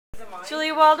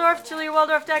Julia Waldorf,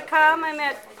 JuliaWaldorf.com. I'm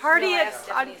at party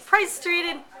on Price Street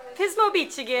in Pismo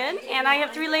Beach again, and I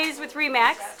have 3 ladies with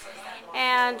Remax.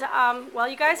 And, well,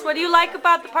 you guys, what do you like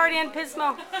about the party in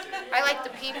Pismo? I like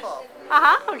the people.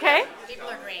 Okay. People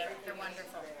are great. They're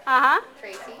wonderful.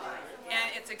 Tracy?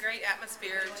 And it's a great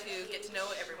atmosphere to get to know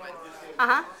everyone.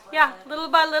 Yeah, little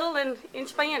by little and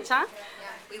inch by inch, huh? Yeah.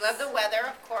 We love the weather,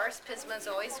 of course. Pismo's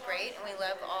always great, and we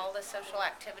love all the social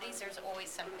activities. There's always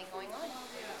something going on.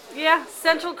 Yeah,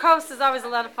 Central Coast is always a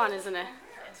lot of fun, isn't it?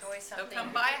 There's always So something.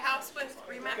 come buy a house with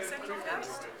Remax Central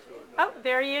Coast. Oh,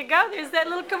 there you go. There's that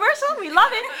little commercial. We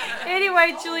love it.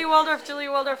 Anyway, Julia Waldorf,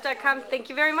 JuliaWaldorf.com. Thank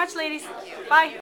you very much, ladies. Bye.